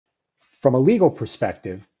From a legal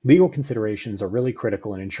perspective, legal considerations are really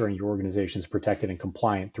critical in ensuring your organization is protected and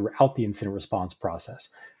compliant throughout the incident response process.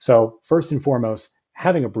 So, first and foremost,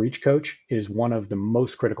 having a breach coach is one of the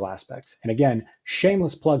most critical aspects. And again,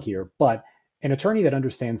 shameless plug here, but an attorney that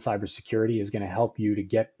understands cybersecurity is going to help you to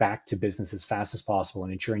get back to business as fast as possible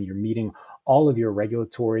and ensuring you're meeting all of your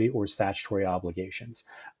regulatory or statutory obligations.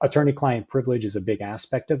 Attorney-client privilege is a big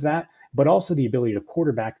aspect of that, but also the ability to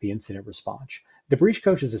quarterback the incident response. The breach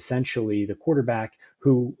coach is essentially the quarterback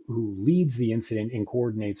who leads the incident and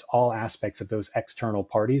coordinates all aspects of those external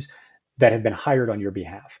parties that have been hired on your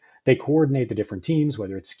behalf. They coordinate the different teams,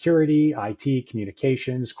 whether it's security, IT,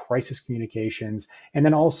 communications, crisis communications, and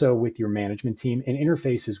then also with your management team and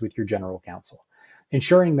interfaces with your general counsel.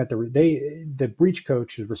 Ensuring that the breach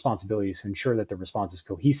coach's responsibility is to ensure that the response is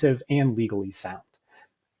cohesive and legally sound.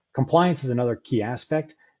 Compliance is another key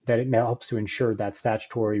aspect that it helps to ensure that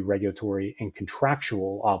statutory, regulatory, and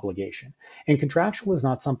contractual obligation. And contractual is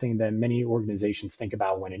not something that many organizations think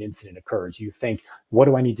about when an incident occurs. You think, what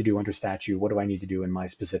do I need to do under statute? What do I need to do in my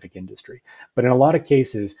specific industry? But in a lot of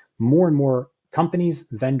cases, more and more companies,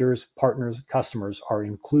 vendors, partners, customers are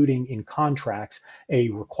including in contracts a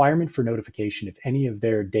requirement for notification if any of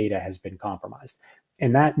their data has been compromised.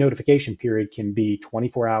 And that notification period can be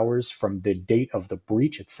 24 hours from the date of the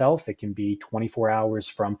breach itself. It can be 24 hours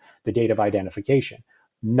from the date of identification.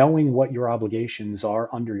 Knowing what your obligations are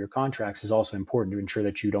under your contracts is also important to ensure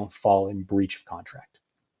that you don't fall in breach of contract.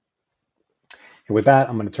 And with that,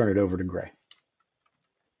 I'm going to turn it over to Gray.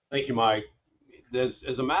 Thank you, Mike.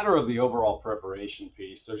 As a matter of the overall preparation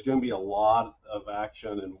piece, there's going to be a lot of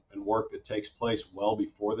action and work that takes place well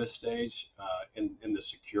before this stage in the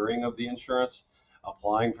securing of the insurance,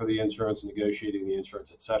 applying for the insurance, negotiating the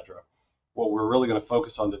insurance, etc. What we're really going to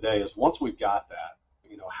focus on today is once we've got that,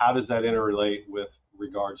 how does that interrelate with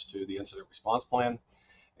regards to the incident response plan?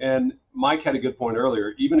 And Mike had a good point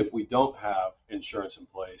earlier. Even if we don't have insurance in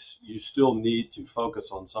place, you still need to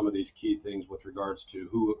focus on some of these key things with regards to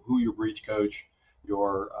who your breach coach,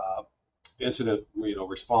 your incident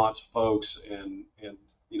response folks, and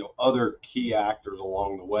other key actors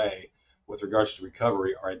along the way with regards to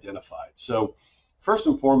recovery are identified. So first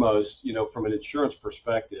and foremost, from an insurance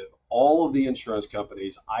perspective, all of the insurance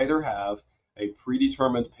companies either have a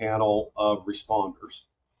predetermined panel of responders,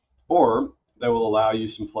 or they will allow you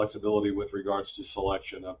some flexibility with regards to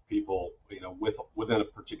selection of people, within a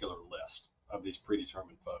particular list of these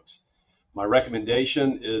predetermined folks. My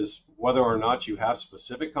recommendation is whether or not you have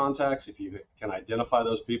specific contacts, if you can identify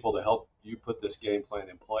those people to help you put this game plan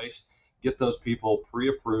in place, get those people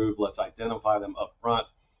pre-approved. Let's identify them up front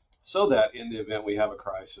so that in the event we have a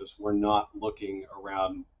crisis, we're not looking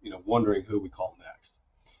around, wondering who we call next.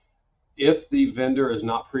 If the vendor is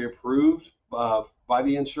not pre-approved by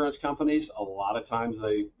the insurance companies, a lot of times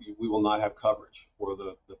we will not have coverage, or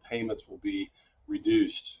the payments will be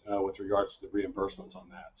reduced with regards to the reimbursements on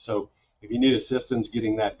that. So if you need assistance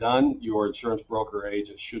getting that done, your insurance broker or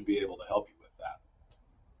agent should be able to help you with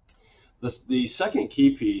that. The second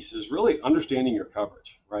key piece is really understanding your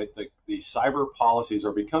coverage, right? The cyber policies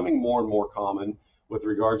are becoming more and more common with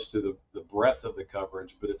regards to the breadth of the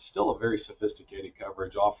coverage, but it's still a very sophisticated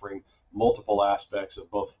coverage offering multiple aspects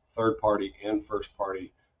of both third-party and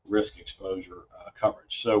first-party risk exposure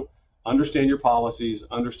coverage. So understand your policies,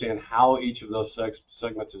 understand how each of those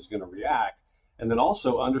segments is going to react, and then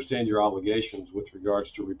also understand your obligations with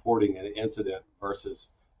regards to reporting an incident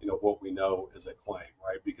versus what we know is a claim,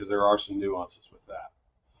 right? Because there are some nuances with that.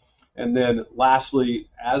 And then lastly,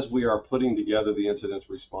 as we are putting together the incident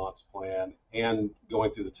response plan and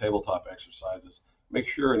going through the tabletop exercises, make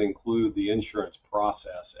sure and include the insurance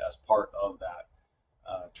process as part of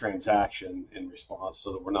that transaction in response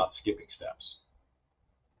so that we're not skipping steps.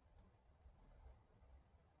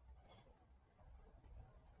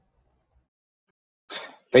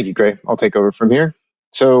 Thank you, Gray. I'll take over from here.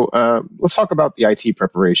 So let's talk about the IT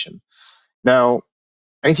preparation. Now,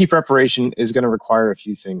 IT preparation is going to require a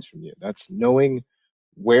few things from you. That's knowing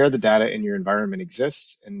where the data in your environment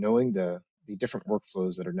exists and knowing the different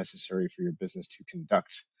workflows that are necessary for your business to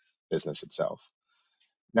conduct business itself.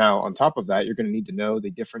 Now, on top of that, you're going to need to know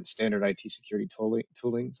the different standard IT security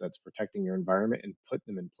toolings that's protecting your environment and put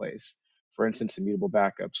them in place. For instance, immutable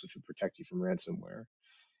backups, which would protect you from ransomware.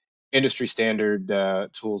 Industry standard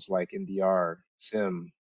tools like MDR,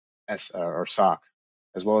 SIM, or SOC,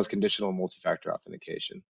 as well as conditional multi-factor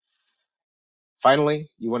authentication. Finally,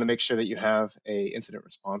 you want to make sure that you have an incident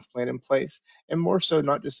response plan in place, and more so,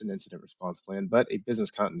 not just an incident response plan, but a business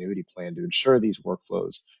continuity plan to ensure these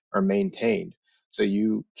workflows are maintained so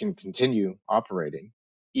you can continue operating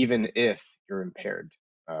even if you're impaired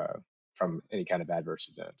from any kind of adverse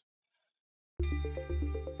event.